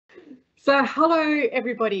So hello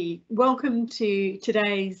everybody, welcome to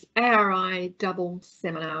today's ARI double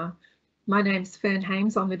seminar. My name's Fern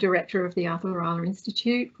Hames, I'm the Director of the Rylah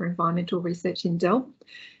Institute for Environmental Research in DELWP,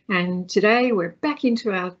 and today we're back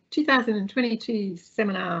into our 2022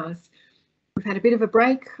 seminars. We've had a bit of a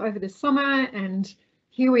break over the summer and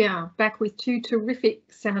here we are back with two terrific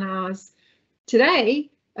seminars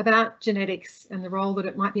today about genetics and the role that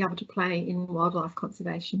it might be able to play in wildlife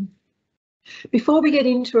conservation. Before we get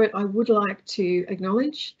into it, I would like to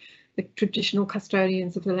acknowledge the traditional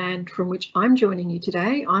custodians of the land from which I'm joining you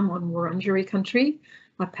today. I'm on Wurundjeri country.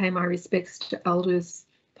 I pay my respects to elders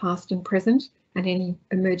past and present and any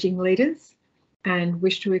emerging leaders, and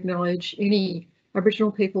wish to acknowledge any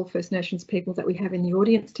Aboriginal people, First Nations people that we have in the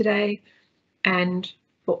audience today, and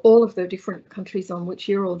for all of the different countries on which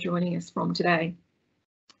you're all joining us from today.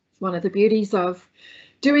 It's one of the beauties of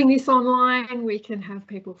doing this online. We can have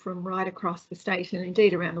people from right across the state and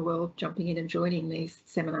indeed around the world jumping in and joining these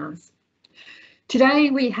seminars.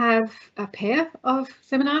 Today we have a pair of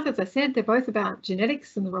seminars. As I said, they're both about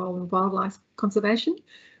genetics and the role in wildlife conservation.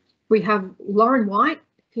 We have Lauren White,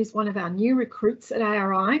 who's one of our new recruits at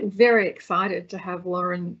ARI. Very excited to have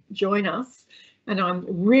Lauren join us, and I'm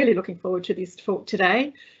really looking forward to this talk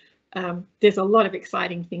today. There's a lot of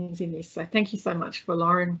exciting things in this, so thank you so much for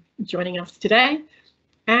Lauren joining us today.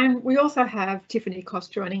 And we also have Tiffany Kosch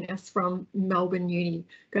joining us from Melbourne Uni,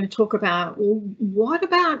 going to talk about, well, what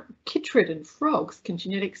about chytrid and frogs? Can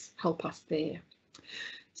genetics help us there?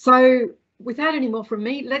 So without any more from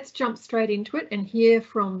me, let's jump straight into it and hear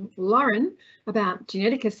from Lauren about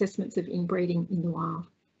genetic assessments of inbreeding in the wild.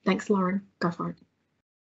 Thanks, Lauren. Go for it.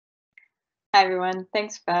 Hi, everyone.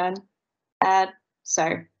 Thanks, Fern.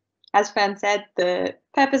 So, as Fern said, the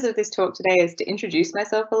purpose of this talk today is to introduce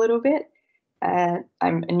myself a little bit.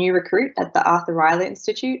 I'm a new recruit at the Rylah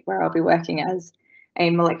Institute, where I'll be working as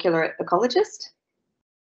a molecular ecologist.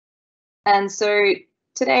 And so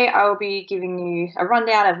today I will be giving you a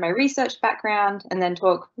rundown of my research background and then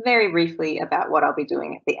talk very briefly about what I'll be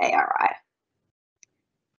doing at the ARI.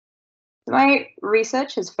 My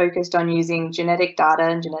research has focused on using genetic data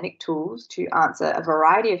and genetic tools to answer a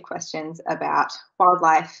variety of questions about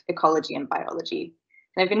wildlife, ecology and biology.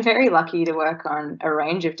 And I've been very lucky to work on a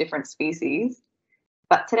range of different species,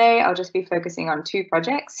 but today I'll just be focusing on two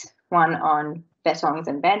projects, one on bettongs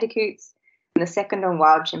and bandicoots, and the second on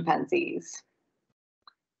wild chimpanzees.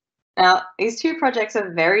 Now, these two projects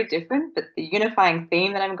are very different, but the unifying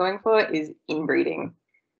theme that I'm going for is inbreeding.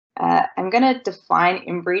 I'm going to define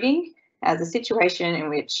inbreeding as a situation in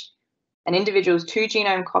which an individual's two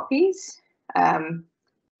genome copies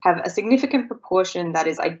have a significant proportion that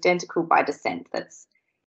is identical by descent,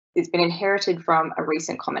 it's been inherited from a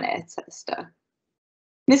recent common ancestor.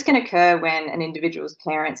 This can occur when an individual's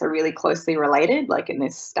parents are really closely related, like in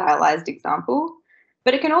this stylized example,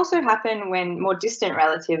 but it can also happen when more distant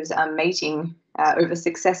relatives are mating over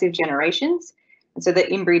successive generations, and so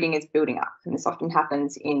the inbreeding is building up. And this often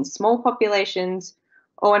happens in small populations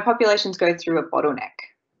or when populations go through a bottleneck.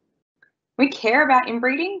 We care about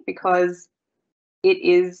inbreeding because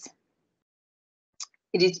it's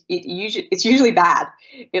usually bad.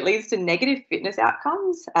 It leads to negative fitness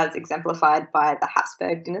outcomes, as exemplified by the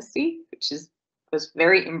Habsburg dynasty, which was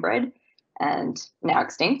very inbred and now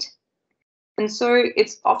extinct. And so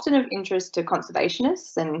it's often of interest to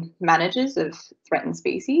conservationists and managers of threatened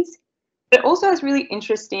species, but it also has really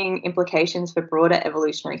interesting implications for broader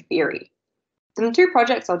evolutionary theory. So the two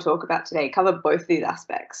projects I'll talk about today cover both these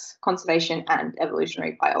aspects, conservation and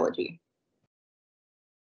evolutionary biology.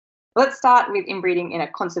 Let's start with inbreeding in a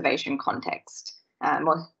conservation context,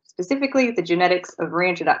 more specifically the genetics of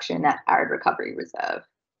reintroduction at Arid Recovery Reserve.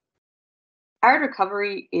 Arid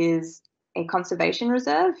Recovery is a conservation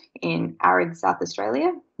reserve in arid South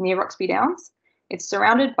Australia near Roxby Downs. It's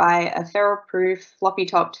surrounded by a feral-proof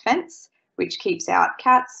floppy-topped fence which keeps out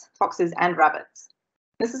cats, foxes and rabbits.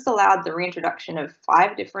 This has allowed the reintroduction of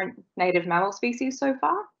 5 different native mammal species so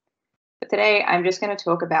far, but today I'm just going to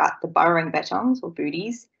talk about the burrowing bettongs or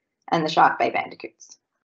booties and the Shark Bay bandicoots.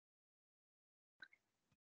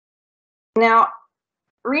 Now,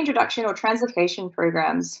 reintroduction or translocation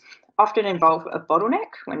programs often involve a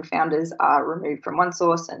bottleneck when founders are removed from one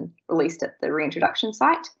source and released at the reintroduction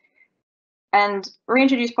site. And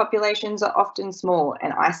reintroduced populations are often small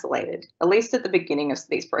and isolated, at least at the beginning of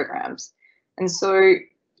these programs. And so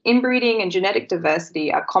inbreeding and genetic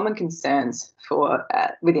diversity are common concerns for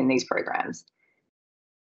within these programs.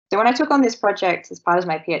 So when I took on this project as part of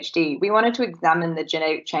my PhD, we wanted to examine the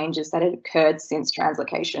genetic changes that had occurred since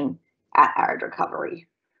translocation at Arid Recovery.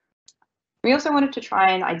 We also wanted to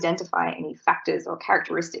try and identify any factors or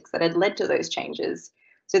characteristics that had led to those changes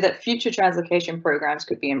so that future translocation programs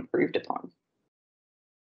could be improved upon.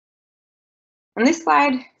 On this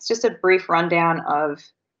slide, it's just a brief rundown of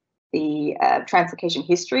the translocation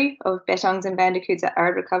history of bettongs and bandicoots at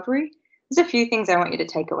arid recovery. There's a few things I want you to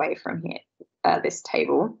take away from here, this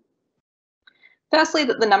table. Firstly,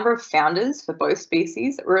 that the number of founders for both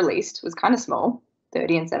species that were released was kind of small,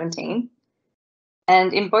 30 and 17.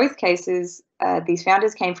 And in both cases, these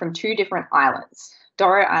founders came from two different islands.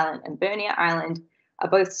 Doro Island and Bernier Island are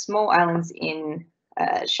both small islands in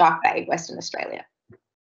Shark Bay, Western Australia.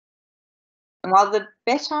 And while the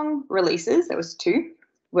bettong releases, there was two,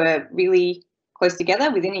 were really close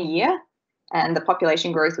together within a year, and the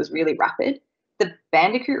population growth was really rapid, the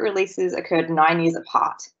bandicoot releases occurred 9 years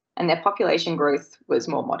apart, and their population growth was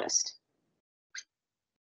more modest.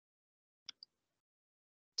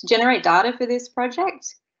 To generate data for this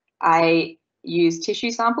project, I used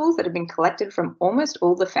tissue samples that have been collected from almost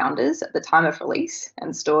all the founders at the time of release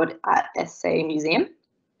and stored at SA Museum.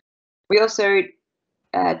 We also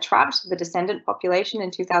trapped the descendant population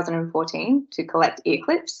in 2014 to collect ear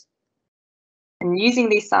clips. And using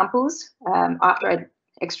these samples, after I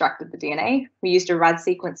extracted the DNA, we used a rad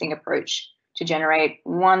sequencing approach to generate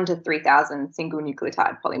 1 to 3,000 single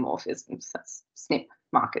nucleotide polymorphisms, that's SNP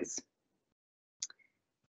markers.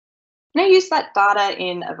 And I use that data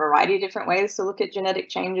in a variety of different ways to look at genetic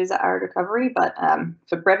changes at arid recovery, but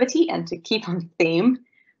for brevity and to keep on theme,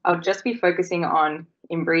 I'll just be focusing on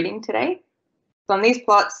inbreeding today. So on these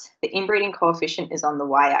plots, the inbreeding coefficient is on the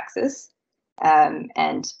y-axis,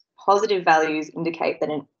 and positive values indicate that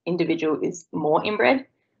an individual is more inbred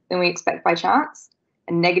than we expect by chance,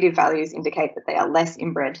 and negative values indicate that they are less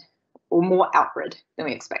inbred or more outbred than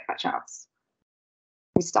we expect by chance.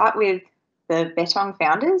 We start with the bettong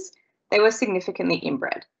founders. They were significantly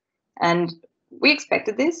inbred, and we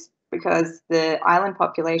expected this because the island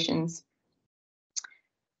populations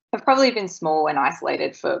have probably been small and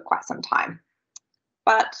isolated for quite some time.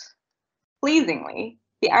 But pleasingly,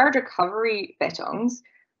 the arid recovery bettongs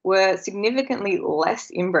were significantly less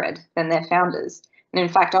inbred than their founders, and in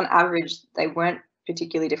fact, on average, they weren't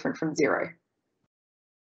particularly different from zero.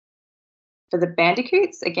 For the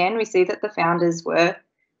bandicoots, again, we see that the founders were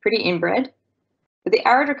pretty inbred, but the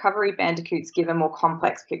arid recovery bandicoots give a more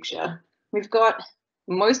complex picture. We've got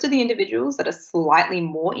most of the individuals that are slightly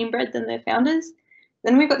more inbred than their founders.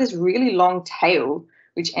 Then we've got this really long tail,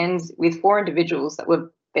 which ends with 4 individuals that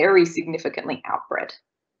were very significantly outbred.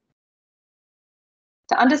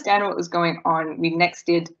 To understand what was going on, we next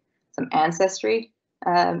did some ancestry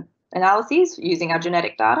analyses using our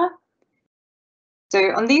genetic data.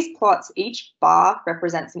 So on these plots, each bar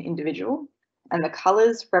represents an individual, and the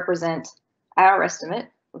colours represent our estimate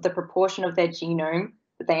of the proportion of their genome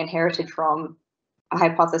that they inherited from a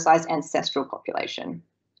hypothesized ancestral population.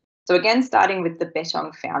 So again, starting with the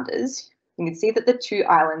bettong founders, you can see that the two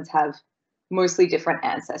islands have mostly different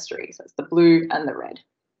ancestry. So it's the blue and the red.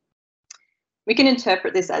 We can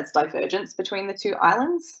interpret this as divergence between the two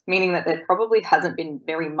islands, meaning that there probably hasn't been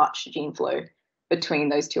very much gene flow between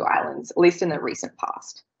those two islands, at least in the recent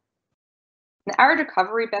past. The arid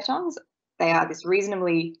recovery bettongs, they are this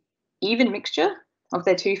reasonably even mixture of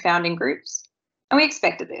their two founding groups. And we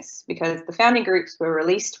expected this because the founding groups were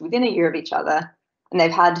released within a year of each other, and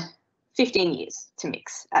they've had 15 years to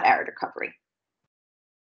mix at arid recovery.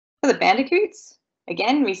 For the bandicoots,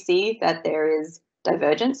 again, we see that there is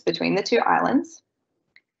divergence between the two islands.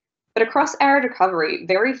 But across arid recovery,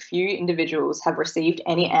 very few individuals have received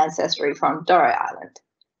any ancestry from Doro Island.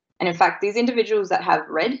 And in fact, these individuals that have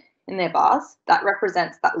red in their bars, that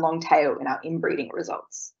represents that long tail in our inbreeding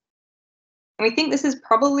results. And we think this is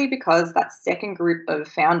probably because that second group of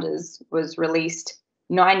founders was released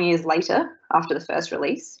 9 years later after the first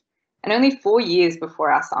release, and only 4 years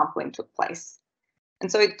before our sampling took place.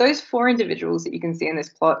 And so those 4 individuals that you can see in this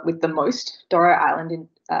plot with the most Doro Island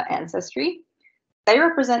ancestry, they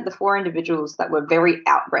represent the 4 individuals that were very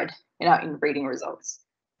outbred in our inbreeding results.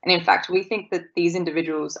 And in fact, we think that these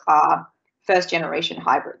individuals are first-generation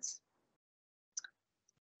hybrids.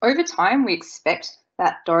 Over time, we expect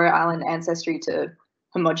that Doro Island ancestry to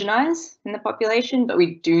homogenize in the population, but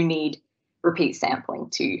we do need repeat sampling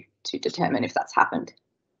to determine if that's happened.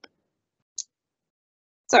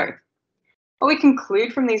 So what we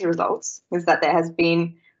conclude from these results is that there has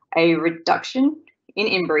been a reduction in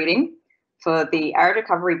inbreeding for the arid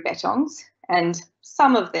recovery bettongs and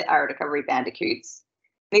some of the arid recovery bandicoots.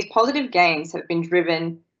 These positive gains have been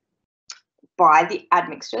driven by the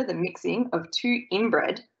admixture, the mixing of 2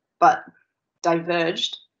 inbred but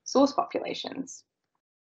diverged source populations.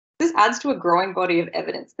 This adds to a growing body of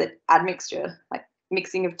evidence that admixture, like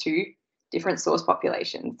mixing of 2 different source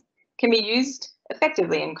populations, can be used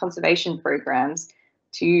effectively in conservation programs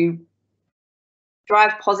to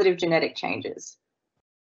drive positive genetic changes.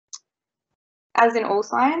 As in all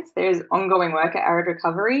science, there is ongoing work at arid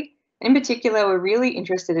recovery. In particular, we're really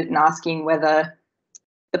interested in asking whether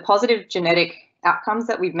the positive genetic outcomes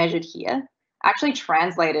that we've measured here actually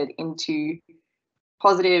translated into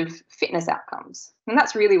positive fitness outcomes. And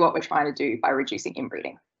that's really what we're trying to do by reducing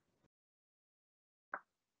inbreeding.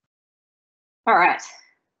 All right,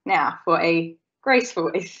 now for a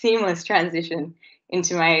graceful, a seamless transition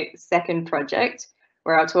into my second project,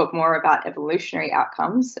 where I'll talk more about evolutionary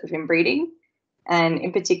outcomes of inbreeding, and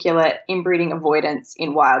in particular, inbreeding avoidance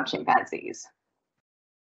in wild chimpanzees.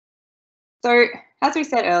 So, as we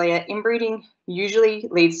said earlier, inbreeding usually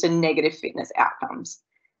leads to negative fitness outcomes.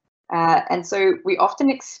 And so we often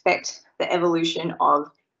expect the evolution of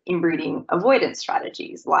inbreeding avoidance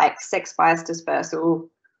strategies like sex bias dispersal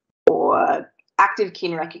or active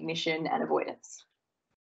kin recognition and avoidance.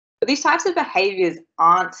 But these types of behaviours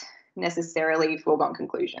aren't necessarily foregone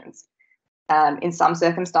conclusions. In some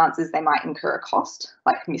circumstances, they might incur a cost,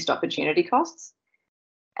 like missed opportunity costs.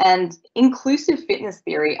 And inclusive fitness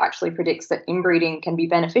theory actually predicts that inbreeding can be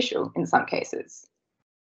beneficial in some cases.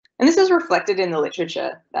 And this is reflected in the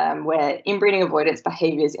literature where inbreeding avoidance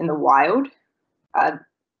behaviours in the wild,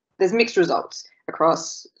 there's mixed results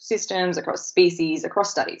across systems, across species,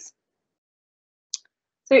 across studies.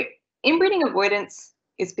 So inbreeding avoidance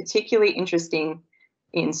is particularly interesting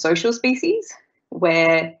in social species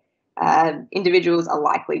where individuals are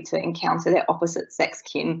likely to encounter their opposite sex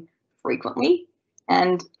kin frequently,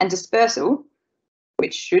 and dispersal,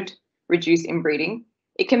 which should reduce inbreeding,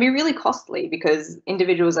 it can be really costly because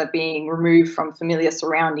individuals are being removed from familiar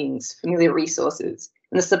surroundings, familiar resources,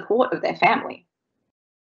 and the support of their family.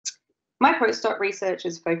 My postdoc research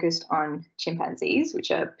is focused on chimpanzees,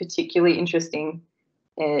 which are particularly interesting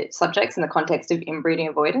subjects in the context of inbreeding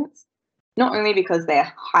avoidance, not only because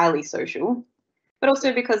they're highly social, but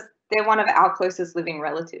also because they're one of our closest living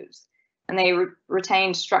relatives, and they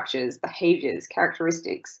retain structures, behaviours,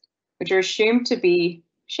 characteristics, which are assumed to be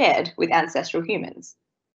shared with ancestral humans.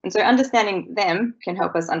 And so understanding them can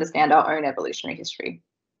help us understand our own evolutionary history.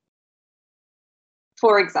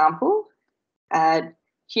 For example,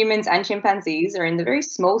 humans and chimpanzees are in the very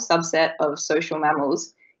small subset of social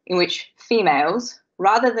mammals in which females,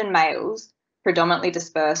 rather than males, predominantly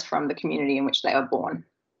disperse from the community in which they are born.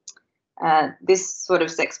 This sort of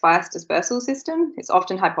sex bias dispersal system is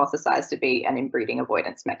often hypothesized to be an inbreeding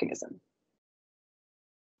avoidance mechanism.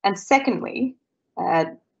 And secondly,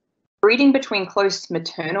 breeding between close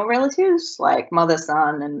maternal relatives, like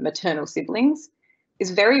mother-son and maternal siblings, is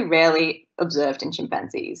very rarely observed in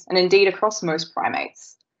chimpanzees, and indeed across most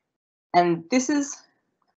primates. And this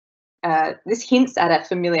hints at a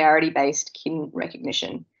familiarity-based kin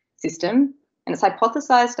recognition system, and it's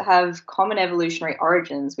hypothesized to have common evolutionary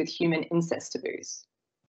origins with human incest taboos.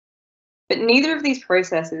 But neither of these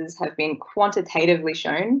processes have been quantitatively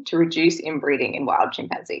shown to reduce inbreeding in wild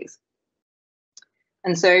chimpanzees.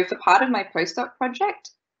 And so for part of my postdoc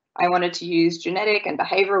project, I wanted to use genetic and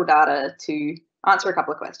behavioural data to answer a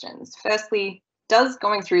couple of questions. Firstly, does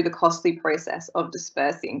going through the costly process of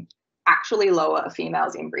dispersing actually lower a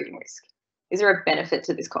female's inbreeding risk? Is there a benefit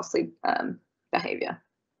to this costly behaviour?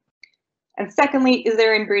 And secondly, is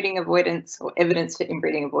there inbreeding avoidance or evidence for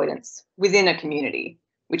inbreeding avoidance within a community,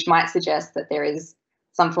 which might suggest that there is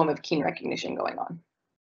some form of kin recognition going on?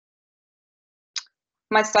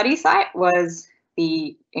 My study site was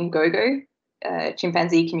the Ngogo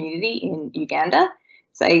chimpanzee community in Uganda.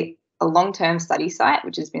 It's a long-term study site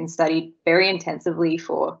which has been studied very intensively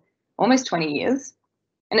for almost 20 years.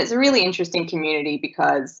 And it's a really interesting community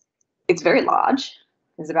because it's very large.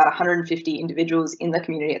 There's about 150 individuals in the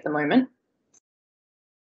community at the moment.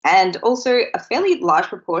 And also a fairly large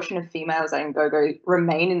proportion of females at Ngogo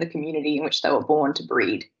remain in the community in which they were born to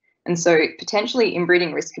breed. And so potentially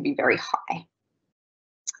inbreeding risk could be very high.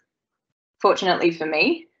 Fortunately for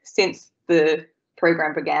me, since the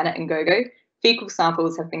program began at Ngogo, fecal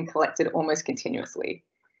samples have been collected almost continuously.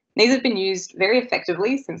 These have been used very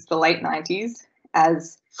effectively since the late 90s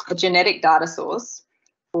as a genetic data source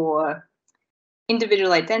for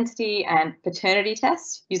individual identity and paternity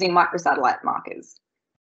tests using microsatellite markers.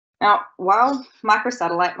 Now, while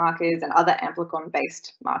microsatellite markers and other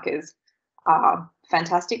amplicon-based markers are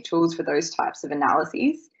fantastic tools for those types of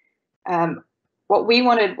analyses, what we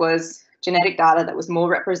wanted was genetic data that was more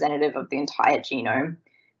representative of the entire genome,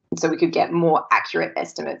 and so we could get more accurate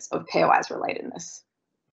estimates of pairwise relatedness.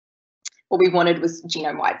 What we wanted was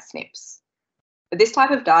genome-wide SNPs. But this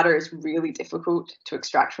type of data is really difficult to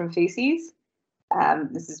extract from feces.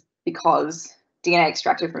 This is because DNA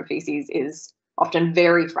extracted from feces is often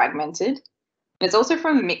very fragmented. And it's also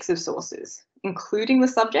from a mix of sources, including the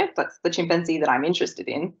subject, that's the chimpanzee that I'm interested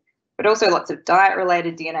in, but also lots of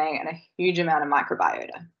diet-related DNA and a huge amount of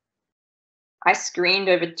microbiota. I screened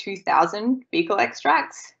over 2,000 fecal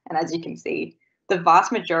extracts, and as you can see, the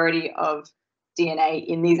vast majority of DNA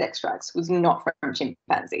in these extracts was not from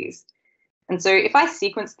chimpanzees. And so if I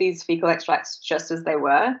sequenced these fecal extracts just as they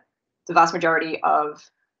were, the vast majority of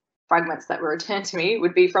fragments that were returned to me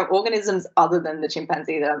would be from organisms other than the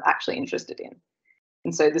chimpanzee that I'm actually interested in.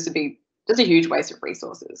 And so this would be just a huge waste of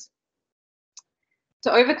resources.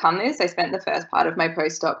 To overcome this, I spent the first part of my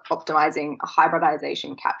postdoc optimizing a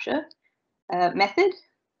hybridization capture method.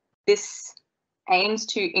 This aims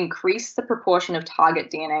to increase the proportion of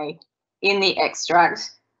target DNA in the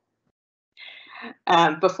extract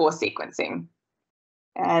before sequencing.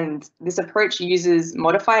 And this approach uses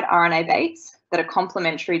modified RNA baits that are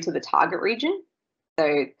complementary to the target region.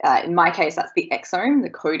 So in my case, that's the exome, the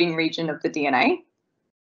coding region of the DNA.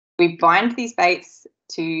 We bind these baits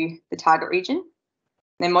to the target region.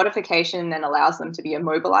 Their modification then allows them to be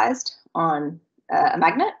immobilized on a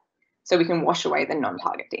magnet, so we can wash away the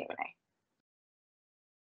non-target DNA.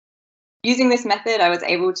 Using this method, I was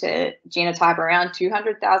able to genotype around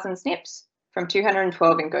 200,000 SNPs from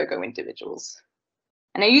 212 Ngogo individuals.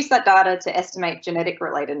 And I used that data to estimate genetic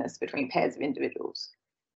relatedness between pairs of individuals.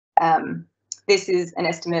 This is an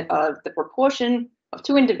estimate of the proportion of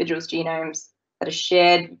two individuals' genomes that are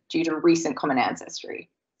shared due to recent common ancestry.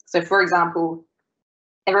 So for example,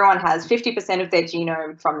 everyone has 50% of their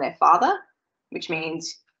genome from their father, which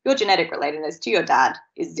means your genetic relatedness to your dad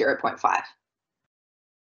is 0.5.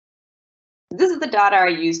 This is the data I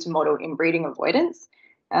used to model inbreeding avoidance.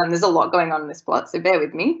 There's a lot going on in this plot, so bear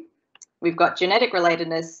with me. We've got genetic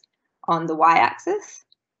relatedness on the y-axis,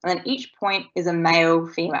 and then each point is a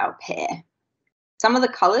male-female pair. Some of the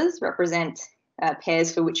colours represent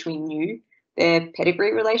pairs for which we knew their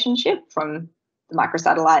pedigree relationship from the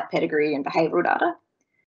microsatellite pedigree and behavioural data.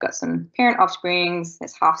 We've got some parent offsprings,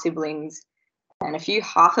 there's half-siblings, and a few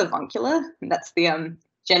half-avuncular, and that's the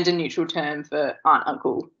gender-neutral term for aunt,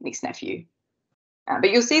 uncle, niece, nephew.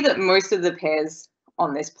 But you'll see that most of the pairs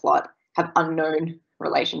on this plot have unknown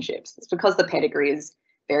relationships. It's because the pedigree is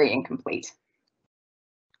very incomplete.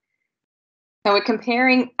 Now we're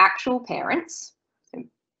comparing actual parents, so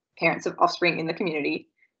parents of offspring in the community,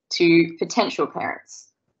 to potential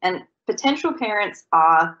parents. And potential parents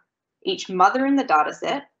are each mother in the data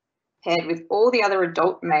set paired with all the other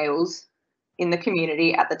adult males in the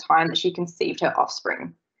community at the time that she conceived her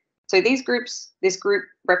offspring. So this group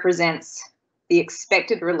represents the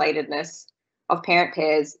expected relatedness of parent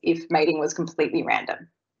pairs if mating was completely random.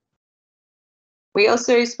 We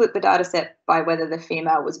also split the data set by whether the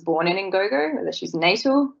female was born in Ngogo, whether she's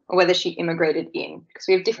natal, or whether she immigrated in, because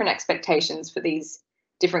we have different expectations for these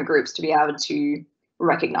different groups to be able to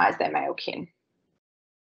recognise their male kin.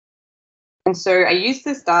 And so I used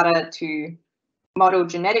this data to model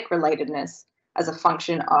genetic relatedness as a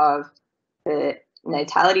function of the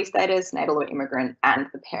natality status, natal or immigrant, and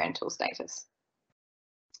the parental status.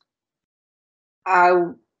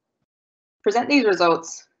 I'll present these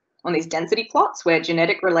results on these density plots where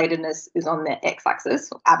genetic relatedness is on the x-axis,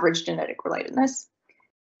 or average genetic relatedness,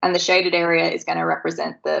 and the shaded area is going to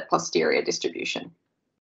represent the posterior distribution.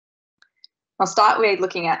 I'll start with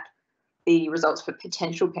looking at the results for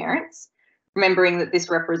potential parents, remembering that this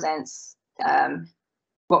represents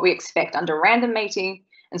what we expect under random mating,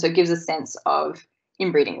 and so it gives a sense of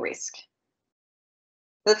inbreeding risk.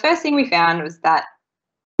 The first thing we found was that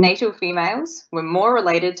natal females were more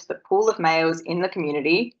related to the pool of males in the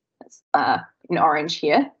community, that's in orange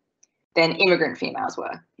here, than immigrant females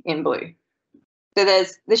were in blue. So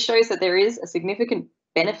this shows that there is a significant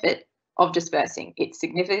benefit of dispersing. It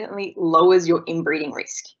significantly lowers your inbreeding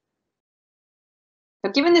risk.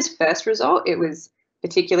 But given this first result, it was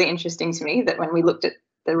particularly interesting to me that when we looked at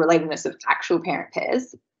the relatedness of actual parent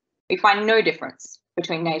pairs, we find no difference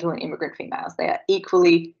between natal and immigrant females. They are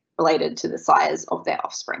equally related to the size of their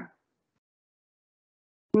offspring.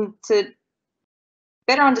 And to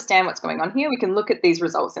better understand what's going on here, we can look at these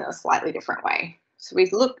results in a slightly different way. So we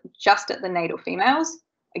look just at the natal females.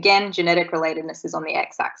 Again, genetic relatedness is on the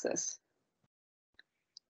x-axis.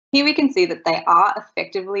 Here we can see that they are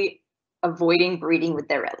effectively avoiding breeding with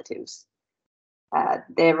their relatives.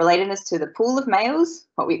 Their relatedness to the pool of males,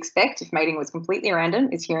 what we expect if mating was completely random,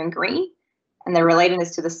 is here in green, and their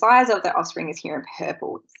relatedness to the size of their offspring is here in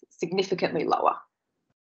purple. It's significantly lower.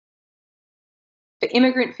 For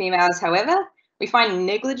immigrant females, however, we find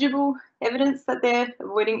negligible evidence that they're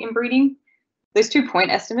avoiding inbreeding. Those 2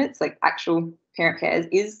 point estimates, like actual parent pairs,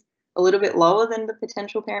 is a little bit lower than the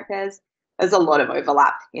potential parent pairs, there's a lot of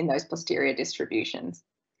overlap in those posterior distributions.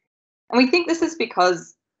 And we think this is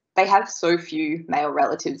because they have so few male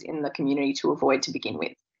relatives in the community to avoid to begin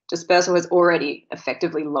with. Dispersal has already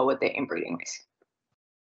effectively lowered their inbreeding risk.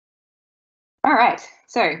 All right,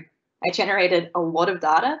 so I generated a lot of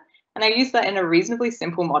data and I used that in a reasonably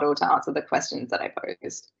simple model to answer the questions that I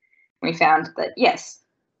posed. We found that yes,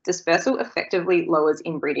 dispersal effectively lowers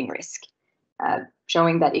inbreeding risk,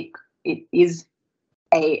 showing that it is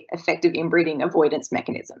an effective inbreeding avoidance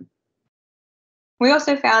mechanism. We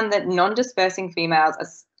also found that non-dispersing females are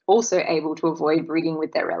also able to avoid breeding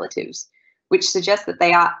with their relatives, which suggests that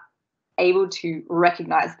they are able to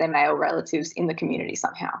recognize their male relatives in the community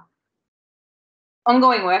somehow.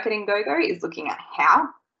 Ongoing work at Ingogo is looking at how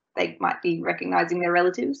they might be recognizing their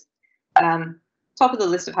relatives. Top of the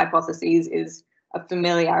list of hypotheses is a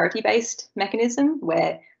familiarity-based mechanism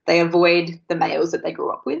where they avoid the males that they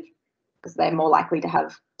grew up with because they're more likely to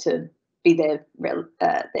have to be their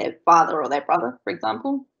father or their brother, for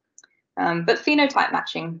example. But phenotype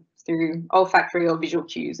matching through olfactory or visual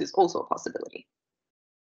cues is also a possibility.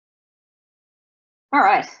 All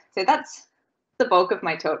right, so that's the bulk of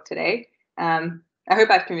my talk today. I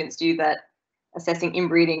hope I've convinced you that assessing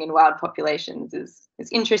inbreeding in wild populations is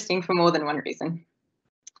interesting for more than one reason.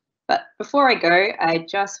 But before I go, I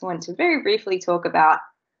just want to very briefly talk about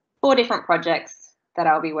 4 different projects that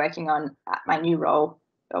I'll be working on at my new role,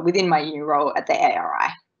 or within my new role at the ARI.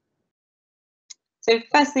 So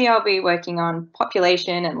firstly, I'll be working on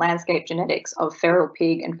population and landscape genetics of feral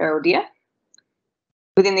pig and feral deer.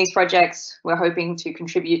 Within these projects, we're hoping to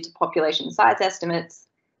contribute to population size estimates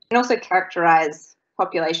and also characterize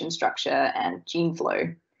population structure and gene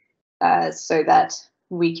flow so that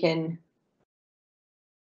we can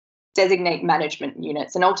designate management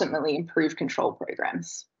units and ultimately improve control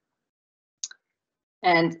programs.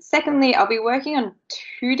 And secondly, I'll be working on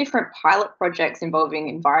 2 different pilot projects involving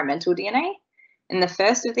environmental DNA. In the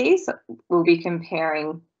first of these, we'll be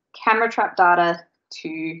comparing camera trap data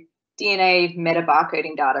to DNA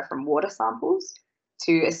metabarcoding data from water samples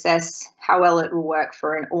to assess how well it will work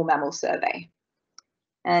for an all-mammal survey.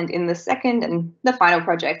 And in the second and the final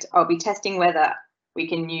project, I'll be testing whether we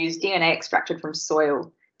can use DNA extracted from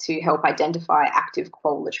soil to help identify active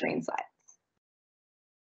quoll latrine sites.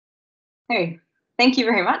 Hey, thank you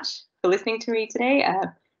very much for listening to me today.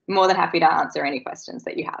 I'm more than happy to answer any questions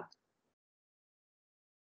that you have.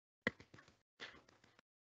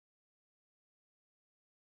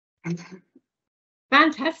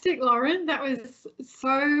 Fantastic, Lauren. That was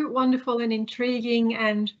so wonderful and intriguing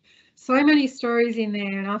and so many stories in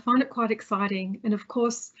there, and I find it quite exciting. And of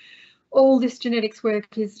course, all this genetics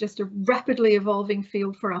work is just a rapidly evolving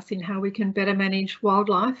field for us in how we can better manage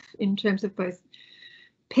wildlife in terms of both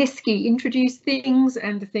pesky introduced things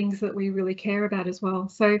and the things that we really care about as well.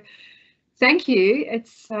 So thank you.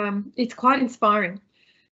 It's quite inspiring.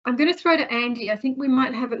 I'm going to throw to Andy. I think we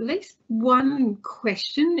might have at least one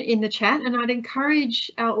question in the chat, and I'd encourage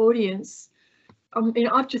our audience.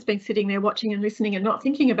 I've just been sitting there watching and listening and not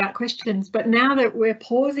thinking about questions, but now that we're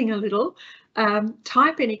pausing a little,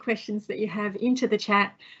 type any questions that you have into the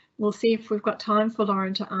chat. We'll see if we've got time for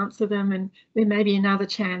Lauren to answer them, and there may be another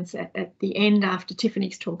chance at the end after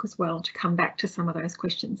Tiffany's talk as well to come back to some of those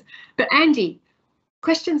questions. But Andy,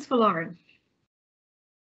 questions for Lauren?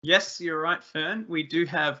 Yes, you're right, Fern. We do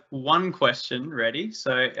have one question ready,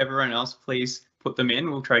 so everyone else please put them in.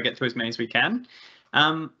 We'll try to get to as many as we can.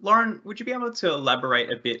 Lauren, would you be able to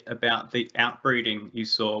elaborate a bit about the outbreeding you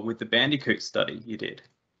saw with the bandicoot study you did?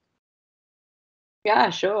 Yeah,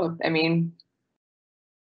 sure. I mean,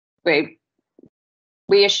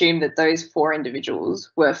 we assumed that those 4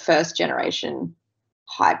 individuals were first generation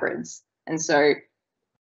hybrids, and so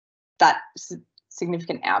that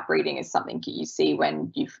significant outbreeding is something you see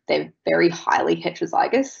when they're very highly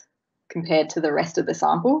heterozygous compared to the rest of the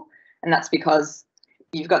sample, and that's because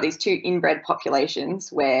you've got these 2 inbred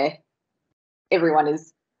populations where everyone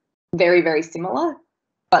is very, very similar,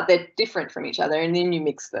 but they're different from each other, and then you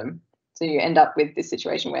mix them. So you end up with this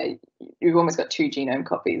situation where you've almost got 2 genome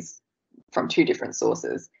copies from 2 different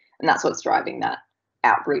sources, and that's what's driving that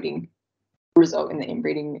outbreeding result in the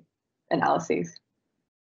inbreeding analyses.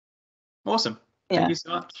 Awesome. Yeah. Thank you so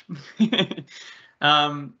much.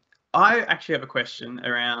 I actually have a question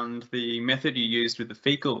around the method you used with the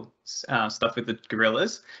fecal stuff with the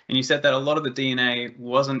gorillas, and you said that a lot of the DNA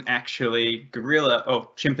wasn't actually gorilla or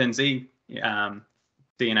chimpanzee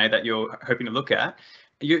DNA that you're hoping to look at.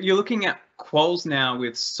 You're looking at quolls now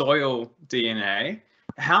with soil DNA.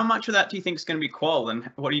 How much of that do you think is going to be quoll,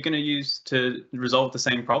 and what are you going to use to resolve the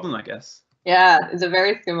same problem, I guess? Yeah, it's a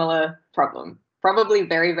very similar problem. probably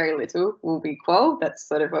very, very little will be quoll. That's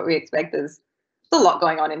sort of what we expect. There's a lot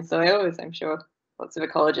going on in soil, as I'm sure lots of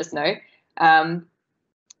ecologists know.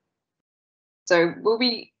 So we'll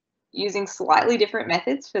be using slightly different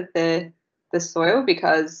methods for the soil,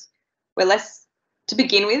 because we're less, to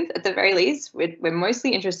begin with, at the very least, we're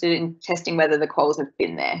mostly interested in testing whether the quolls have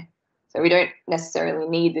been there. So we don't necessarily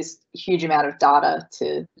need this huge amount of data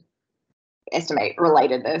to estimate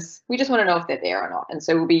relatedness. We just want to know if they're there or not. And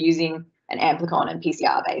so we'll be using an amplicon and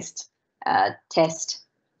PCR based test.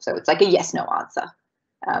 So it's like a yes, no answer.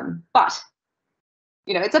 But,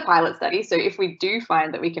 you know, it's a pilot study. So if we do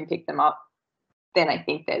find that we can pick them up, then I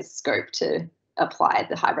think there's scope to apply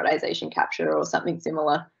the hybridization capture or something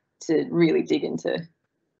similar to really dig into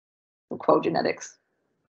quoll genetics.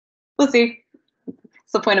 We'll see.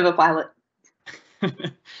 It's the point of a pilot.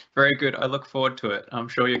 Very good. I look forward to it. I'm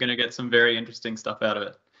sure you're going to get some very interesting stuff out of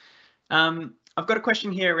it. I've got a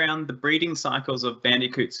question here around the breeding cycles of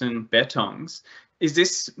bandicoots and bettongs. Is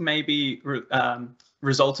this maybe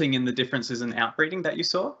resulting in the differences in outbreeding that you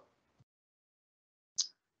saw?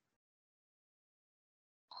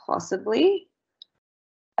 Possibly.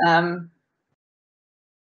 Outbreeding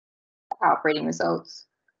results.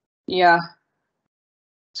 Yeah.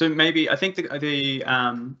 So maybe I think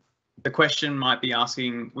the question might be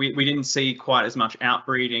asking, we didn't see quite as much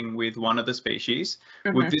outbreeding with one of the species.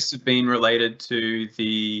 Mm-hmm. Would this have been related to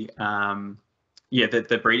the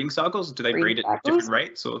breeding cycles? Do they breed at different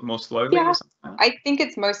rates or more slowly? Yeah, or something like that? I think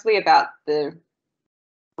it's mostly about the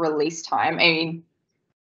release time. I mean,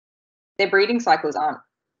 their breeding cycles aren't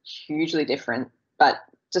hugely different, but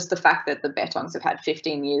just the fact that the bettongs have had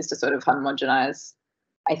 15 years to sort of homogenize,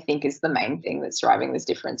 I think, is the main thing that's driving this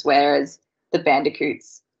difference. Whereas the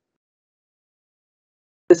bandicoots,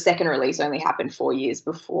 the second release only happened 4 years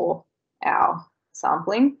before our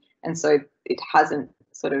sampling, and so it hasn't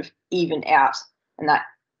sort of evened out, and that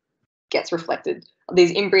gets reflected.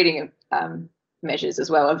 These inbreeding measures as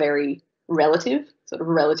well are very relative, sort of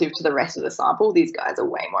relative to the rest of the sample. These guys are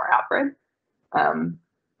way more outbred.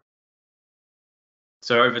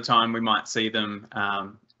 So over time, we might see them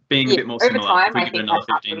being a bit more similar. Over time, I think that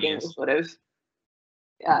outbreeding will sort of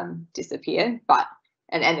disappear, but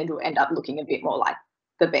and it will end up looking a bit more like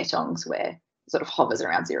the bettongs, where it sort of hovers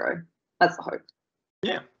around 0. That's the hope.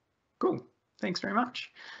 Yeah, cool. Thanks very much.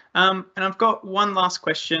 And I've got one last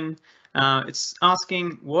question. It's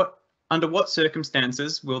asking under what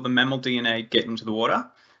circumstances will the mammal DNA get into the water?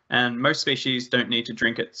 And most species don't need to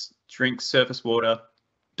drink surface water.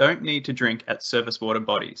 Don't need to drink at surface water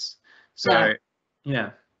bodies. So,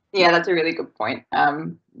 yeah. Yeah, that's a really good point.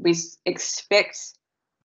 We expect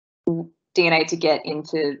DNA to get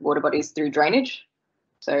into water bodies through drainage.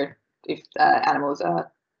 So if animals are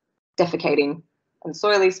defecating on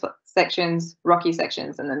soily sections, rocky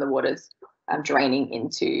sections, and then the water's draining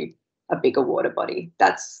into a bigger water body.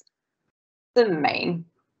 That's the main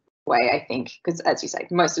way, I think, because as you say,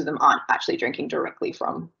 most of them aren't actually drinking directly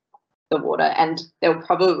from the water, and there'll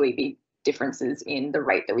probably be differences in the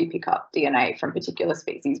rate that we pick up DNA from particular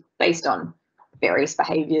species based on various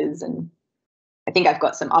behaviours. And I think I've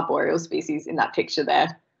got some arboreal species in that picture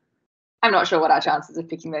there. I'm not sure what our chances of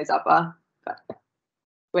picking those up are, but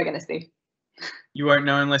we're going to see. You won't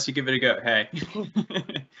know unless you give it a go, hey?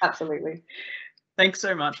 Absolutely. Thanks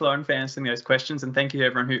so much, Lauren, for answering those questions, and thank you to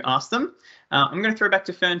everyone who asked them. I'm going to throw back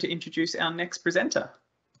to Fern to introduce our next presenter.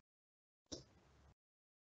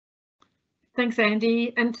 Thanks,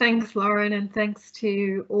 Andy, and thanks, Lauren, and thanks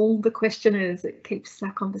to all the questioners. It keeps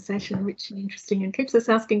our conversation rich and interesting and keeps us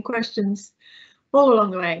asking questions all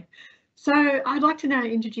along the way. So I'd like to now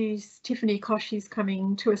introduce Tiffany Kosch, who's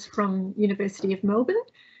coming to us from University of Melbourne,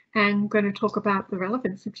 and going to talk about the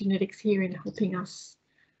relevance of genetics here in helping us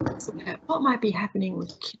look at what might be happening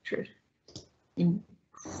with chytrid in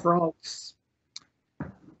frogs.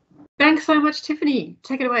 Thanks so much, Tiffany.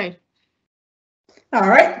 Take it away. All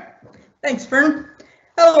right. Thanks, Fern.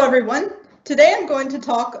 Hello, everyone. Today I'm going to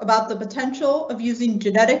talk about the potential of using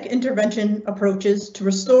genetic intervention approaches to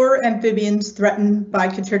restore amphibians threatened by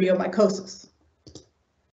chytridiomycosis.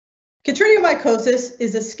 Chytridiomycosis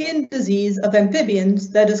is a skin disease of amphibians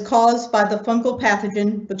that is caused by the fungal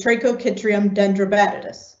pathogen Batrachochytrium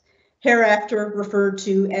dendrobatidis, hereafter referred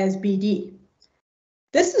to as BD.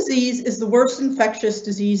 This disease is the worst infectious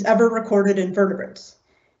disease ever recorded in vertebrates.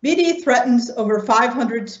 BD threatens over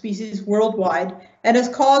 500 species worldwide and has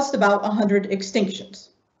caused about 100 extinctions.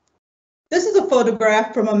 This is a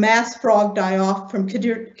photograph from a mass frog die-off from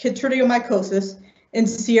chytridiomycosis in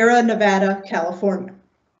Sierra Nevada, California.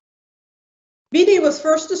 BD was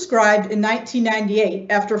first described in 1998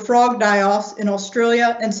 after frog die-offs in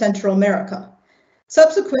Australia and Central America.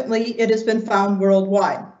 Subsequently, it has been found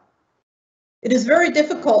worldwide. It is very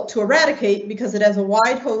difficult to eradicate because it has a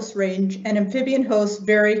wide host range and amphibian hosts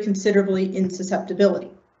vary considerably in susceptibility.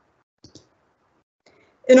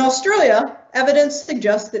 In Australia, evidence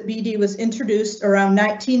suggests that BD was introduced around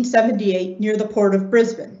 1978 near the port of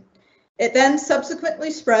Brisbane. It then subsequently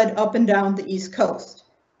spread up and down the east coast.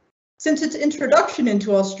 Since its introduction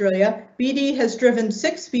into Australia, BD has driven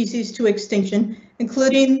 6 species to extinction,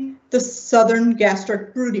 including the southern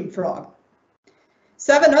gastric brooding frog.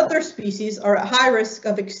 7 other species are at high risk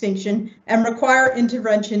of extinction and require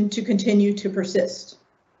intervention to continue to persist.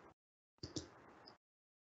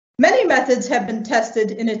 Many methods have been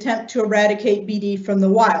tested in an attempt to eradicate BD from the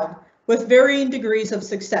wild, with varying degrees of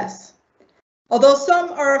success. Although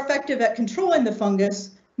some are effective at controlling the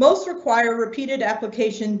fungus, most require repeated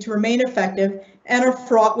application to remain effective and are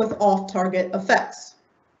fraught with off-target effects.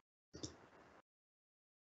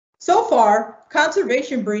 So far,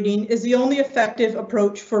 conservation breeding is the only effective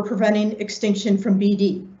approach for preventing extinction from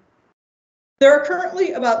BD. There are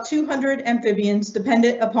currently about 200 amphibians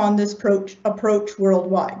dependent upon this approach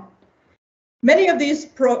worldwide. Many of these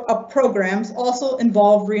programs also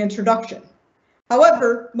involve reintroduction.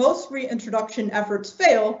 However, most reintroduction efforts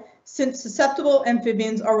fail since susceptible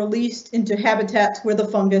amphibians are released into habitats where the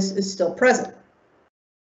fungus is still present.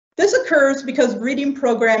 This occurs because breeding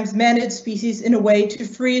programs manage species in a way to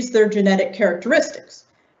freeze their genetic characteristics,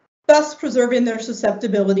 thus preserving their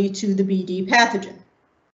susceptibility to the BD pathogen.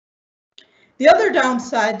 The other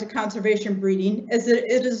downside to conservation breeding is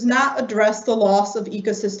that it does not address the loss of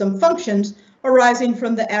ecosystem functions arising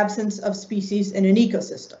from the absence of species in an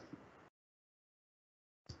ecosystem.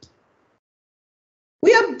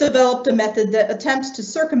 We have developed a method that attempts to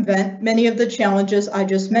circumvent many of the challenges I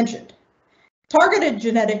just mentioned. Targeted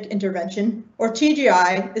genetic intervention, or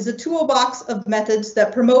TGI, is a toolbox of methods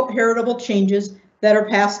that promote heritable changes that are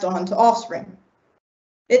passed on to offspring.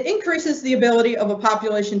 It increases the ability of a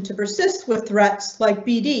population to persist with threats like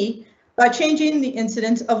BD by changing the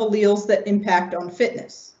incidence of alleles that impact on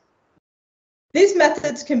fitness. These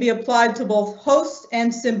methods can be applied to both hosts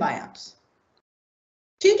and symbionts.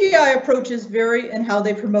 TGI approaches vary in how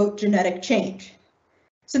they promote genetic change.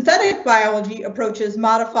 Synthetic biology approaches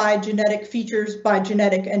modify genetic features by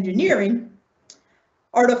genetic engineering.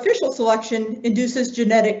 Artificial selection induces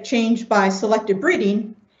genetic change by selective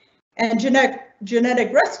breeding, and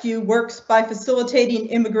genetic rescue works by facilitating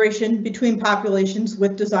immigration between populations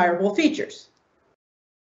with desirable features.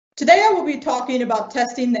 Today I will be talking about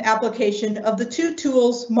testing the application of the 2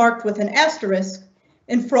 tools marked with an asterisk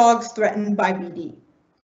in frogs threatened by BD.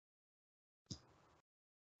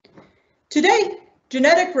 Today,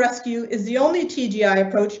 genetic rescue is the only TGI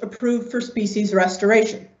approach approved for species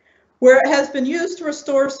restoration, where it has been used to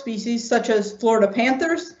restore species such as Florida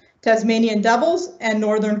panthers, Tasmanian devils, and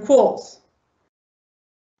northern quolls.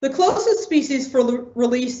 The closest species for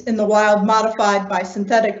release in the wild modified by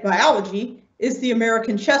synthetic biology is the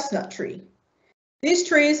American chestnut tree. These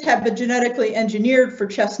trees have been genetically engineered for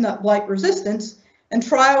chestnut blight resistance, and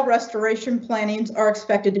trial restoration plannings are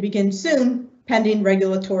expected to begin soon, pending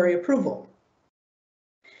regulatory approval.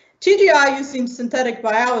 TGI using synthetic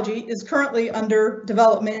biology is currently under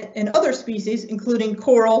development in other species, including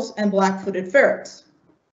corals and black-footed ferrets.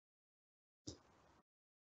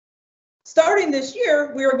 Starting this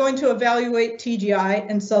year, we are going to evaluate TGI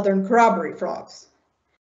in southern Corroboree frogs.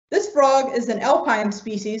 This frog is an alpine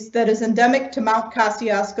species that is endemic to Mount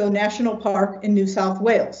Kosciuszko National Park in New South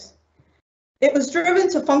Wales. It was driven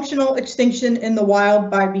to functional extinction in the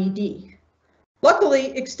wild by BD.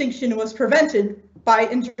 Luckily, extinction was prevented by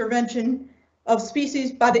the intervention of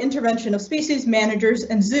species managers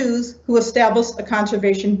and zoos who established a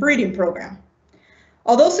conservation breeding program.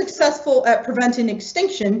 Although successful at preventing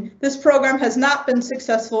extinction, this program has not been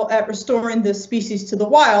successful at restoring this species to the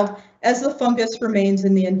wild as the fungus remains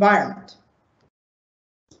in the environment.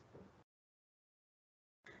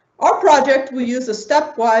 Our project will use a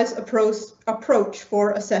stepwise approach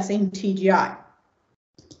for assessing TGI.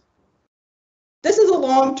 This is a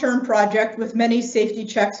long-term project with many safety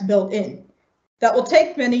checks built in that will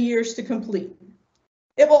take many years to complete.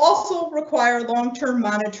 It will also require long-term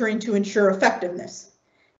monitoring to ensure effectiveness.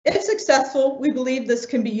 If successful, we believe this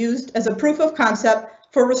can be used as a proof of concept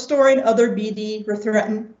for restoring other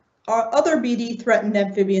BD-threatened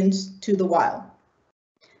amphibians to the wild.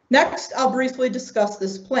 Next, I'll briefly discuss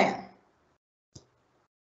this plan.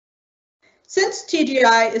 Since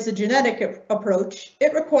TGI is a genetic approach,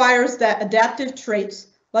 it requires that adaptive traits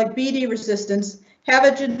like BD resistance have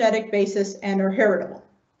a genetic basis and are heritable.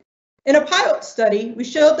 In a pilot study, we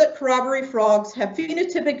showed that Corroboree frogs have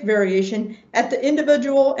phenotypic variation at the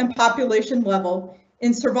individual and population level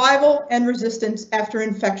in survival and resistance after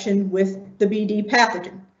infection with the BD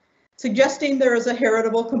pathogen, suggesting there is a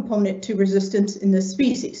heritable component to resistance in this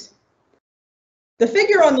species. The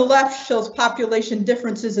figure on the left shows population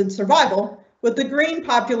differences in survival, with the green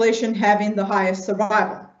population having the highest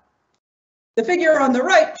survival. The figure on the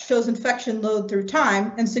right shows infection load through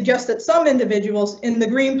time and suggests that some individuals in the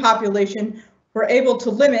green population were able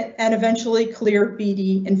to limit and eventually clear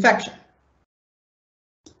BD infection.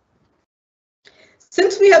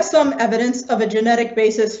 Since we have some evidence of a genetic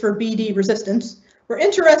basis for BD resistance, we're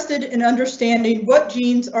interested in understanding what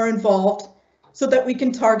genes are involved so that we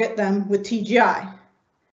can target them with TGI.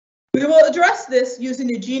 We will address this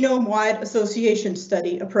using a genome-wide association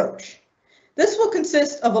study approach. This will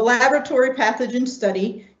consist of a laboratory pathogen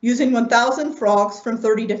study using 1,000 frogs from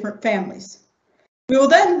 30 different families. We will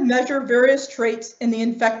then measure various traits in the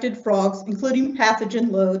infected frogs, including pathogen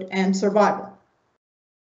load and survival.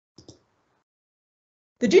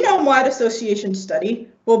 The genome-wide association study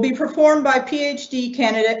will be performed by PhD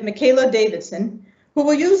candidate Michaela Davidson, who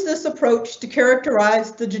will use this approach to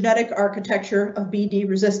characterize the genetic architecture of BD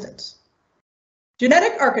resistance.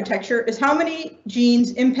 Genetic architecture is how many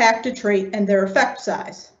genes impact a trait and their effect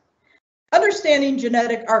size. Understanding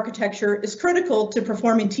genetic architecture is critical to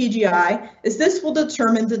performing TGI, as this will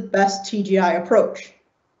determine the best TGI approach.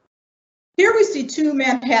 Here we see two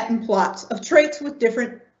Manhattan plots of traits with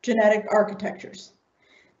different genetic architectures.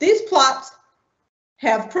 These plots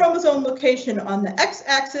have chromosome location on the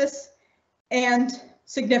x-axis and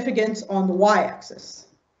significance on the y-axis.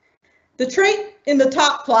 The trait in the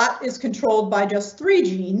top plot is controlled by just 3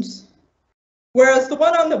 genes, whereas the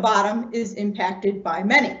one on the bottom is impacted by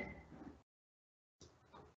many.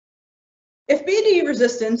 If BD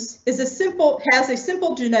resistance has a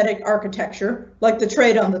simple genetic architecture, like the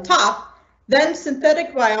trait on the top, then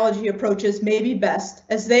synthetic biology approaches may be best,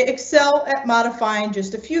 as they excel at modifying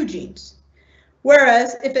just a few genes.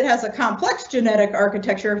 Whereas if it has a complex genetic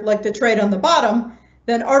architecture, like the trait on the bottom,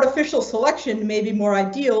 then artificial selection may be more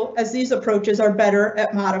ideal, as these approaches are better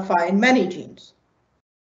at modifying many genes.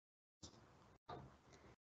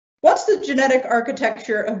 Once the genetic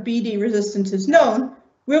architecture of BD resistance is known,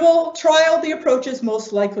 we will trial the approaches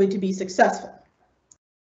most likely to be successful.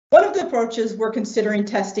 One of the approaches we're considering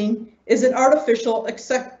testing is an artificial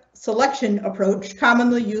selection approach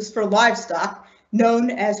commonly used for livestock, known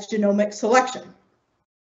as genomic selection.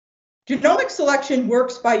 Genomic selection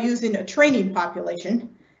works by using a training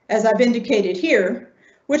population, as I've indicated here,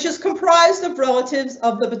 which is comprised of relatives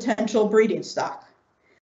of the potential breeding stock.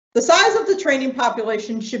 The size of the training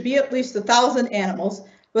population should be at least 1,000 animals,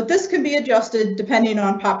 but this can be adjusted depending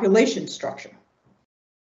on population structure.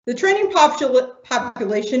 The training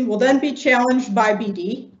population will then be challenged by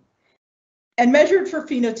BD and measured for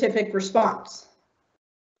phenotypic response.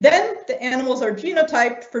 Then the animals are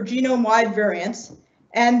genotyped for genome-wide variants,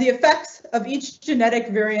 and the effects of each genetic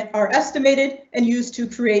variant are estimated and used to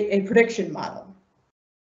create a prediction model.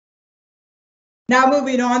 Now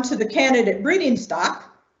moving on to the candidate breeding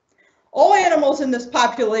stock. All animals in this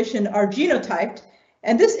population are genotyped,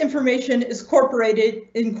 and this information is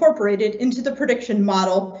incorporated into the prediction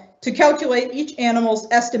model to calculate each animal's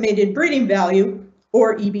estimated breeding value,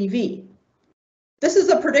 or EBV. This is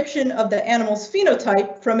a prediction of the animal's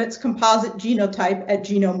phenotype from its composite genotype at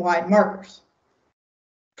genome-wide markers.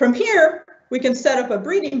 From here, we can set up a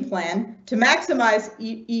breeding plan to maximize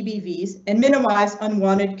EBVs and minimize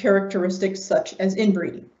unwanted characteristics such as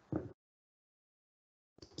inbreeding.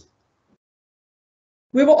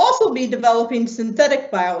 We will also be developing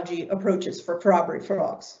synthetic biology approaches for corroboree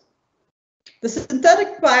frogs. The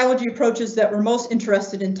synthetic biology approaches that we're most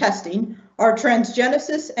interested in testing are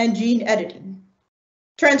transgenesis and gene editing.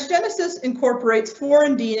 Transgenesis incorporates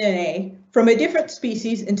foreign DNA from a different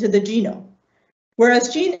species into the genome,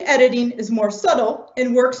 whereas gene editing is more subtle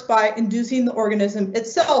and works by inducing the organism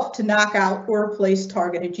itself to knock out or replace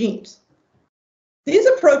targeted genes. These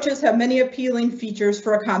approaches have many appealing features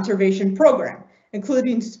for a conservation program,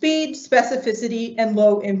 including speed, specificity, and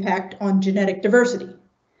low impact on genetic diversity.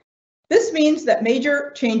 This means that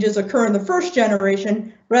major changes occur in the first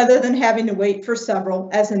generation rather than having to wait for several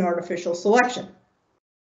as in artificial selection.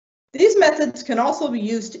 These methods can also be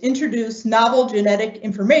used to introduce novel genetic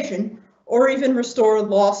information or even restore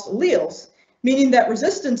lost alleles, meaning that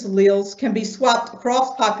resistance alleles can be swapped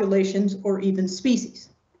across populations or even species.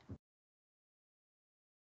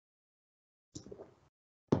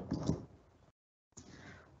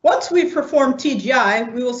 Once we've performed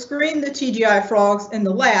TGI, we will screen the TGI frogs in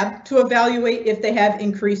the lab to evaluate if they have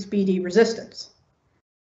increased BD resistance.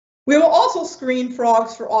 We will also screen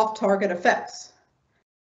frogs for off-target effects.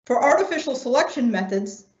 For artificial selection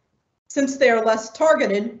methods, Since they are less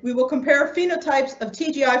targeted, we will compare phenotypes of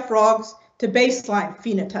TGI frogs to baseline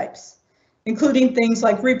phenotypes, including things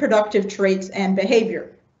like reproductive traits and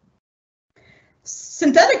behavior.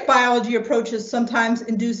 Synthetic biology approaches sometimes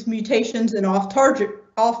induce mutations in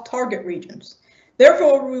off-target regions.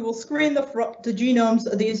 Therefore, we will screen the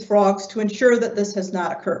genomes of these frogs to ensure that this has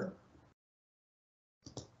not occurred.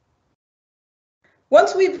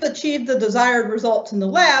 Once we've achieved the desired results in the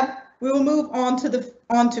lab, we will move on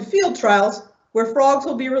to field trials where frogs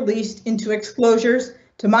will be released into exclosures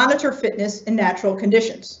to monitor fitness in natural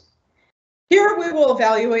conditions. Here we will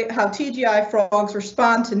evaluate how TGI frogs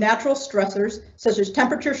respond to natural stressors such as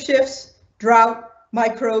temperature shifts, drought,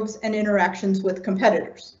 microbes, and interactions with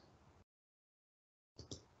competitors.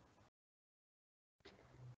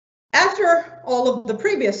 After all of the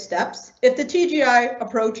previous steps, if the TGI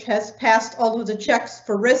approach has passed all of the checks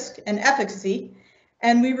for risk and efficacy,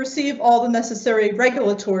 and we receive all the necessary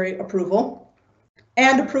regulatory approval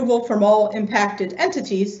and approval from all impacted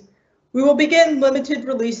entities, we will begin limited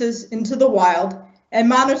releases into the wild and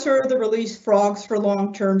monitor the released frogs for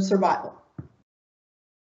long-term survival.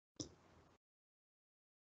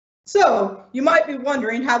 So, you might be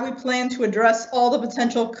wondering how we plan to address all the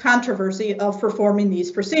potential controversy of performing these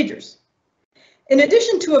procedures. In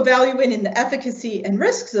addition to evaluating the efficacy and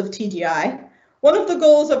risks of TGI, one of the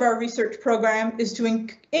goals of our research program is to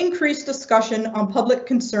increase discussion on public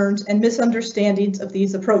concerns and misunderstandings of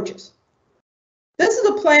these approaches. This is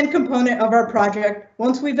a planned component of our project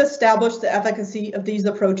once we've established the efficacy of these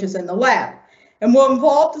approaches in the lab, and will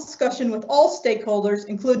involve discussion with all stakeholders,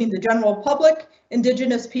 including the general public,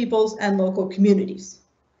 Indigenous peoples, and local communities.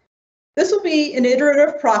 This will be an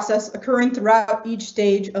iterative process occurring throughout each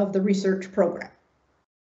stage of the research program.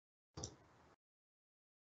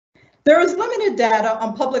 There is limited data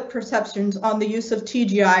on public perceptions on the use of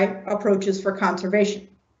TGI approaches for conservation.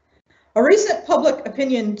 A recent public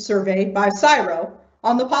opinion survey by CSIRO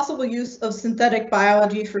on the possible use of synthetic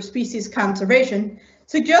biology for species conservation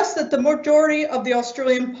suggests that the majority of the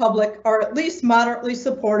Australian public are at least moderately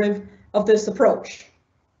supportive of this approach.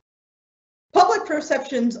 Public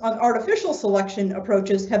perceptions on artificial selection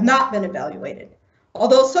approaches have not been evaluated,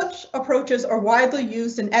 although such approaches are widely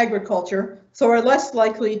used in agriculture, so are less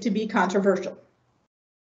likely to be controversial.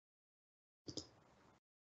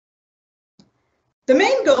 The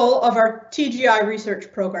main goal of our TGI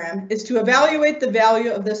research program is to evaluate the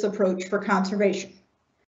value of this approach for conservation.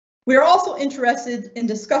 We are also interested in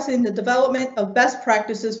discussing the development of best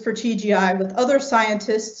practices for TGI with other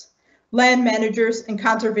scientists, land managers, and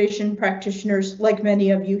conservation practitioners like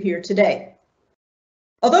many of you here today.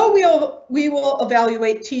 Although we will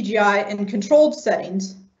evaluate TGI in controlled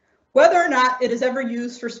settings, whether or not it is ever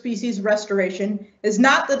used for species restoration is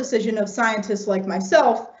not the decision of scientists like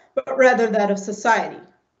myself, but rather that of society.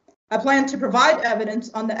 I plan to provide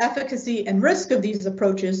evidence on the efficacy and risk of these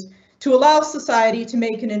approaches to allow society to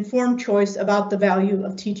make an informed choice about the value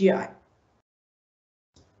of TGI.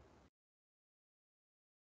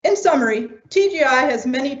 In summary, TGI has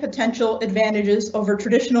many potential advantages over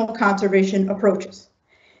traditional conservation approaches.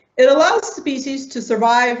 It allows species to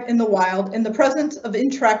survive in the wild in the presence of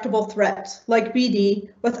intractable threats like BD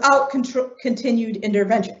without continued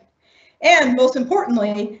intervention. And most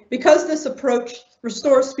importantly, because this approach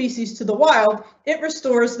restores species to the wild, it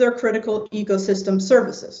restores their critical ecosystem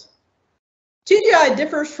services. TGI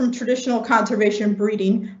differs from traditional conservation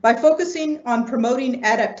breeding by focusing on promoting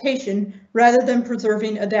adaptation rather than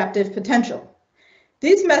preserving adaptive potential.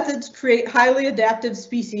 These methods create highly adaptive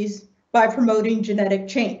species by promoting genetic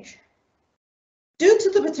change. Due to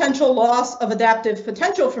the potential loss of adaptive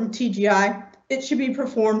potential from TGI, it should be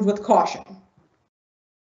performed with caution.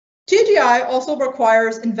 TGI also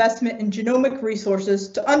requires investment in genomic resources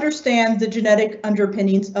to understand the genetic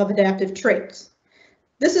underpinnings of adaptive traits.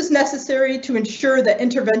 This is necessary to ensure that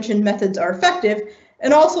intervention methods are effective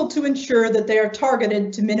and also to ensure that they are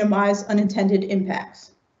targeted to minimize unintended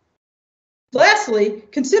impacts. Lastly,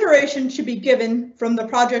 consideration should be given from the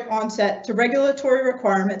project onset to regulatory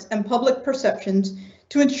requirements and public perceptions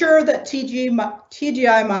to ensure that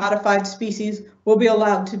TGI modified species will be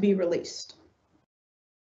allowed to be released.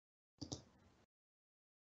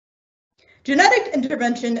 Genetic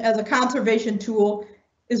intervention as a conservation tool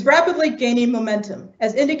is rapidly gaining momentum,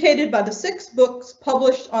 as indicated by the 6 books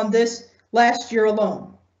published on this last year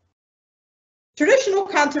alone. Traditional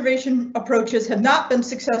conservation approaches have not been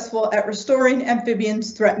successful at restoring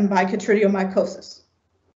amphibians threatened by chytridiomycosis.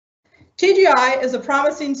 TGI is a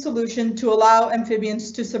promising solution to allow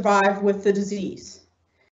amphibians to survive with the disease.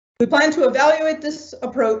 We plan to evaluate this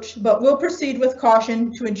approach, but will proceed with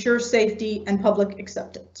caution to ensure safety and public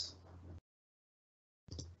acceptance.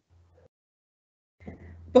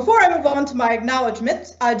 Before I move on to my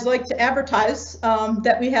acknowledgements, I'd like to advertise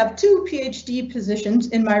that we have 2 PhD positions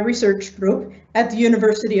in my research group at the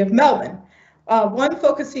University of Melbourne. One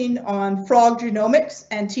focusing on frog genomics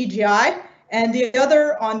and TGI, and the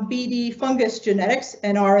other on BD fungus genetics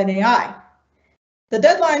and RNAi. The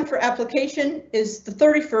deadline for application is the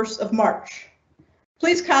 31st of March.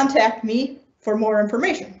 Please contact me for more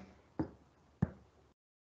information.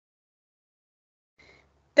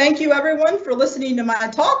 Thank you everyone for listening to my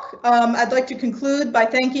talk. I'd like to conclude by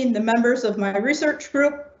thanking the members of my research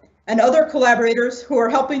group and other collaborators who are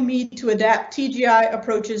helping me to adapt TGI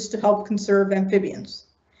approaches to help conserve amphibians.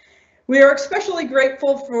 We are especially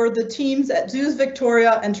grateful for the teams at Zoos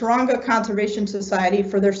Victoria and Taronga Conservation Society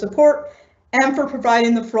for their support and for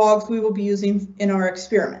providing the frogs we will be using in our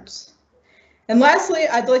experiments. And lastly,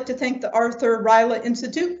 I'd like to thank the Rylah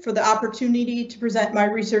Institute for the opportunity to present my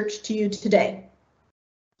research to you today.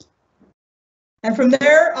 And from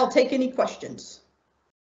there, I'll take any questions.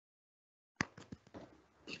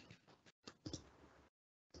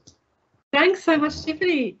 Thanks so much,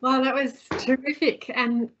 Tiffany. Wow, that was terrific.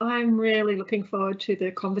 And I'm really looking forward to the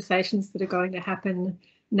conversations that are going to happen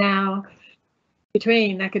now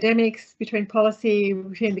between academics, between policy,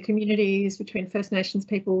 between the communities, between First Nations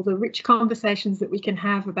people, the rich conversations that we can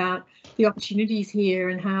have about the opportunities here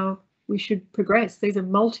and how we should progress. These are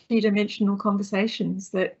multi-dimensional conversations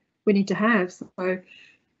that we need to have. So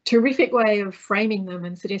terrific way of framing them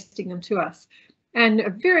and suggesting them to us. And a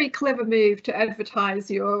very clever move to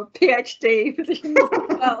advertise your PhD position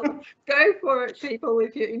as well. Go for it, people,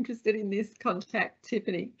 if you're interested in this, contact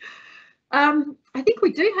Tiffany. I think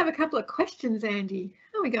we do have a couple of questions, Andy.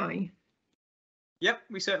 How are we going? Yep,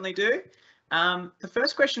 we certainly do. The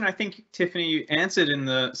first question I think, Tiffany, you answered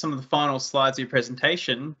in some of the final slides of your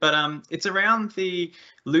presentation, but it's around the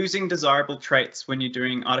losing desirable traits when you're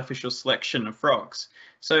doing artificial selection of frogs.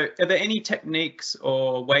 So are there any techniques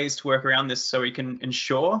or ways to work around this so we can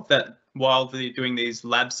ensure that while they're doing these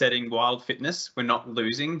lab setting wild fitness, we're not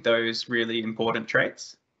losing those really important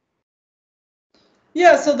traits?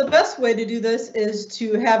 Yeah, so the best way to do this is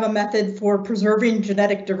to have a method for preserving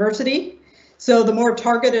genetic diversity. So the more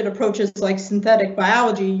targeted approaches like synthetic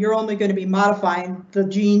biology, you're only going to be modifying the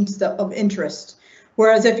genes of interest.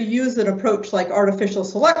 Whereas if you use an approach like artificial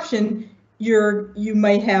selection, you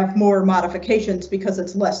may have more modifications because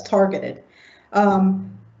it's less targeted.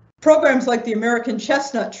 Programs like the American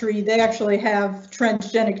chestnut tree, they actually have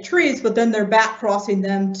transgenic trees, but then they're back crossing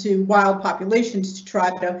them to wild populations to try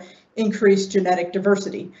to increase genetic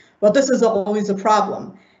diversity. Well, this is always a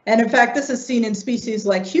problem. And in fact, this is seen in species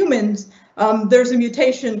like humans. There's a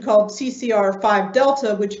mutation called CCR5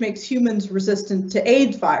 delta, which makes humans resistant to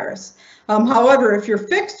AIDS virus. However, if you're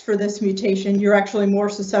fixed for this mutation, you're actually more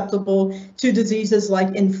susceptible to diseases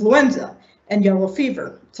like influenza and yellow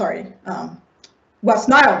fever, West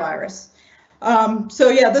Nile virus. So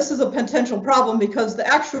yeah, this is a potential problem because the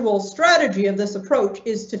actual strategy of this approach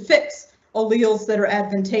is to fix alleles that are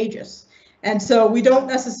advantageous. And so we don't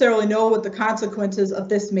necessarily know what the consequences of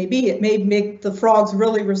this may be. It may make the frogs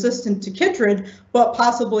really resistant to chytrid, but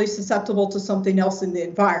possibly susceptible to something else in the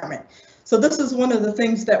environment. So this is one of the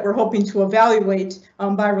things that we're hoping to evaluate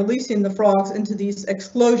by releasing the frogs into these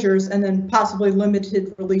exclosures and then possibly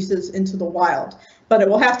limited releases into the wild. But it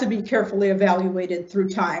will have to be carefully evaluated through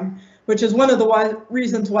time, which is one of the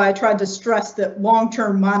reasons why I tried to stress that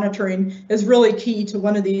long-term monitoring is really key to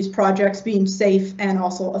one of these projects being safe and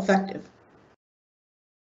also effective.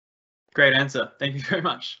 Great answer. Thank you very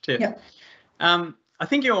much, Tiff. Yeah. I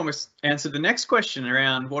think you almost answered the next question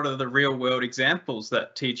around what are the real world examples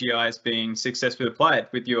that TGI is being successfully applied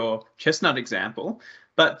with your chestnut example.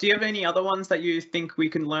 But do you have any other ones that you think we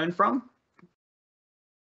can learn from?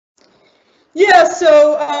 Yeah,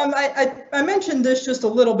 so I mentioned this just a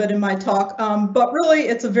little bit in my talk, but really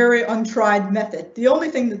it's a very untried method. The only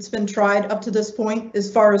thing that's been tried up to this point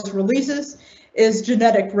as far as releases is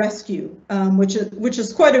genetic rescue, which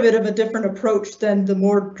is quite a bit of a different approach than the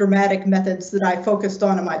more dramatic methods that I focused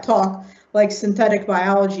on in my talk, like synthetic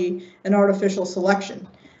biology and artificial selection.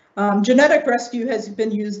 Genetic rescue has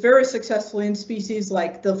been used very successfully in species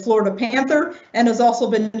like the Florida panther and has also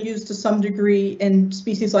been used to some degree in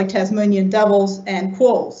species like Tasmanian devils and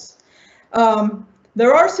quolls.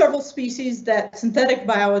 There are several species that synthetic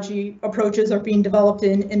biology approaches are being developed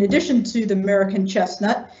in addition to the American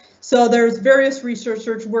chestnut. So there's various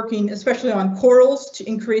researchers working especially on corals to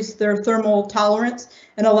increase their thermal tolerance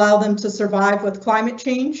and allow them to survive with climate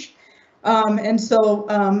change. And so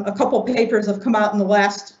a couple papers have come out in the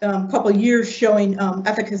last couple of years showing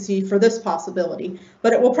efficacy for this possibility,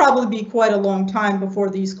 but it will probably be quite a long time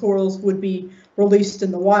before these corals would be released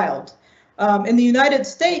in the wild. In the United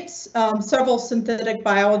States, several synthetic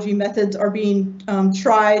biology methods are being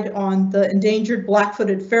tried on the endangered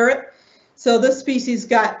black-footed ferret. So this species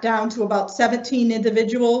got down to about 17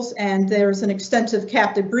 individuals, and there's an extensive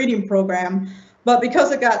captive breeding program. But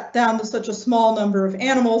because it got down to such a small number of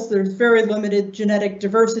animals, there's very limited genetic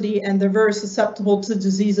diversity, and they're very susceptible to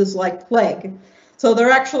diseases like plague. So they're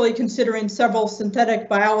actually considering several synthetic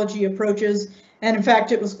biology approaches. And in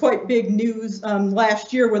fact, it was quite big news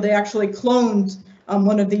last year where they actually cloned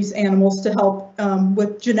one of these animals to help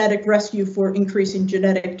with genetic rescue for increasing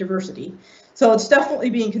genetic diversity. So it's definitely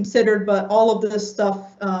being considered, but all of this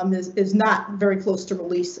stuff is not very close to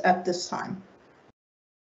release at this time.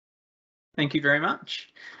 Thank you very much.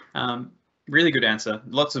 Really good answer.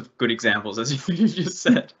 Lots of good examples, as you just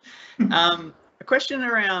said. A question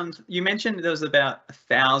around, you mentioned there was about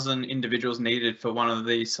 1,000 individuals needed for one of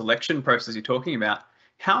the selection processes you're talking about.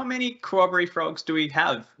 How many Corroboree frogs do we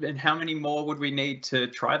have, and how many more would we need to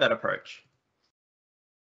try that approach?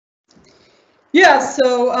 Yeah,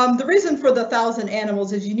 so the reason for the 1,000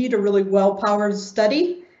 animals is you need a really well-powered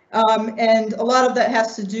study. And a lot of that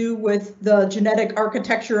has to do with the genetic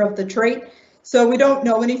architecture of the trait. So we don't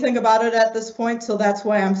know anything about it at this point, so that's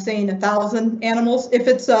why I'm saying 1,000 animals. If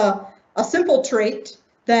it's a simple trait,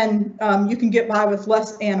 then you can get by with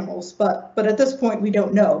less animals, but at this point we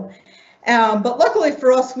don't know. But luckily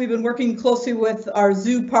for us, we've been working closely with our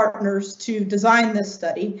zoo partners to design this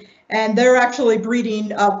study, and they're actually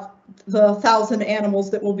breeding up the 1,000 animals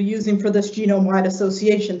that we'll be using for this genome-wide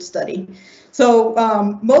association study. So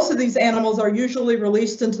most of these animals are usually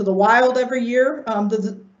released into the wild every year.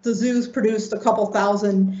 The zoos produced a couple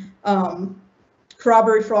thousand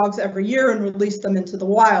Corroboree frogs every year and released them into the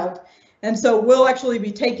wild. And so we'll actually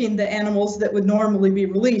be taking the animals that would normally be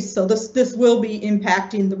released. So this will be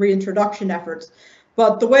impacting the reintroduction efforts.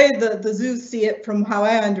 But the way the zoos see it, from how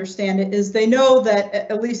I understand it, is they know that,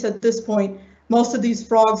 at least at this point, most of these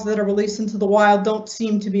frogs that are released into the wild don't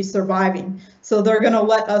seem to be surviving. So they're going to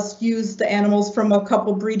let us use the animals from a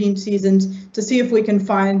couple breeding seasons to see if we can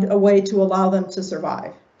find a way to allow them to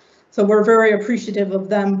survive. So we're very appreciative of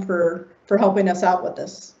them for helping us out with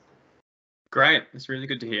this. Great, that's really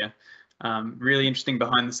good to hear. Really interesting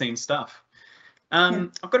behind the scenes stuff.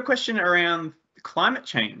 I've got a question around climate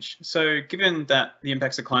change. So given that the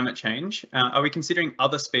impacts of climate change, are we considering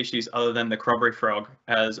other species other than the Corroboree frog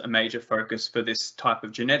as a major focus for this type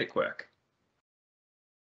of genetic work?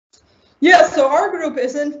 Yeah, so our group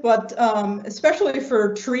isn't, but especially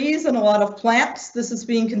for trees and a lot of plants, this is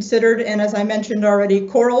being considered, and as I mentioned already,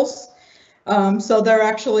 corals. So they're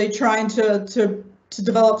actually trying to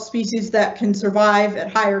develop species that can survive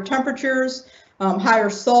at higher temperatures, higher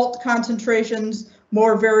salt concentrations,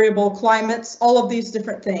 more variable climates, all of these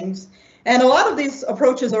different things. And a lot of these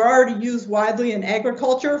approaches are already used widely in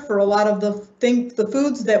agriculture for a lot of the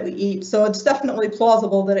foods that we eat. So it's definitely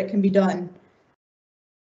plausible that it can be done.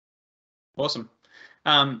 Awesome.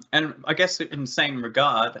 And I guess in the same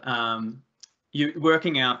regard, you're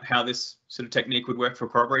working out how this sort of technique would work for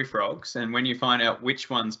Corroboree frogs, and when you find out which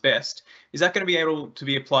one's best, is that going to be able to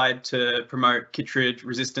be applied to promote chytrid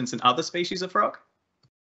resistance in other species of frog?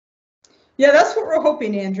 Yeah, that's what we're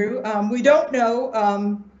hoping, Andrew. We don't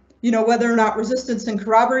know, whether or not resistance in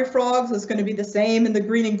Corroboree frogs is going to be the same in the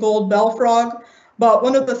green and gold bell frog. But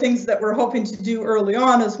one of the things that we're hoping to do early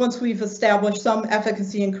on is, once we've established some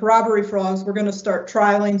efficacy in Corroboree frogs, we're going to start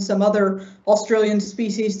trialing some other Australian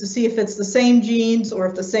species to see if it's the same genes or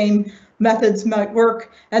if the same methods might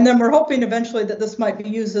work. And then we're hoping eventually that this might be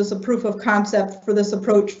used as a proof of concept for this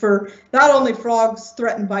approach for not only frogs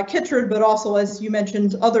threatened by chytrid, but also, as you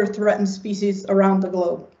mentioned, other threatened species around the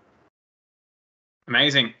globe.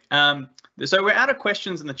 Amazing. So we're out of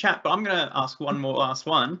questions in the chat, but I'm going to ask one more last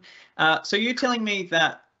one. So you're telling me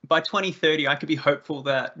that by 2030, I could be hopeful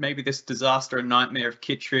that maybe this disaster and nightmare of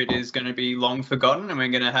chytrid is going to be long forgotten, and we're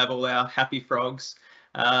going to have all our happy frogs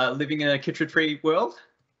living in a chytrid-free world?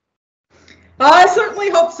 I certainly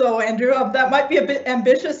hope so, Andrew. That might be a bit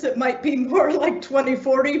ambitious. It might be more like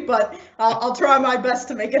 2040, but I'll try my best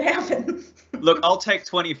to make it happen. Look, I'll take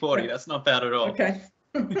 2040. That's not bad at all. Okay.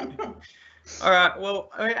 All right, well,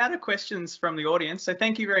 we're out of questions from the audience, so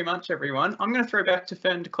thank you very much, everyone. I'm going to throw back to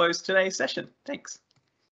Fern to close today's session. Thanks.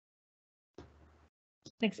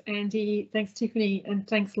 Thanks, Andy. Thanks, Tiffany, and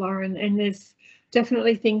thanks, Lauren. And there's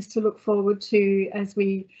definitely things to look forward to as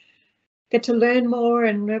we get to learn more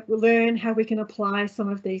and learn how we can apply some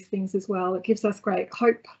of these things as well. It gives us great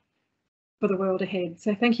hope for the world ahead.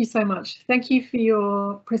 So thank you so much. Thank you for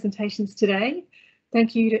your presentations today.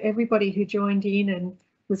 Thank you to everybody who joined in and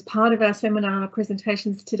was part of our seminar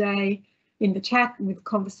presentations today in the chat and with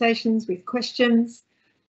conversations, with questions.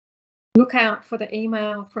 Look out for the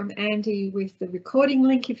email from Andy with the recording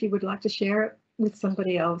link if you would like to share it with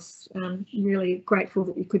somebody else. Really grateful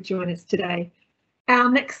that you could join us today. Our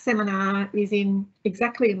next seminar is in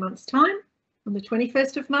exactly a month's time, on the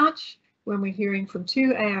 21st of March, when we're hearing from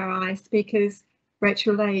two ARI speakers,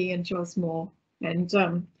 Rachel Leahy and Jos Moore. And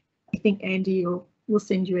I think Andy will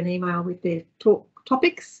send you an email with their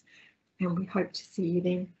topics, and we hope to see you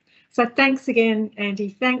then. So thanks again,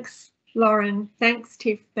 Andy. Thanks, Lauren. Thanks,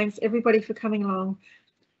 Tiff. Thanks, everybody, for coming along.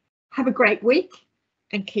 Have a great week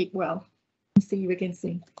and keep well. See you again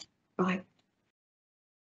soon. Bye.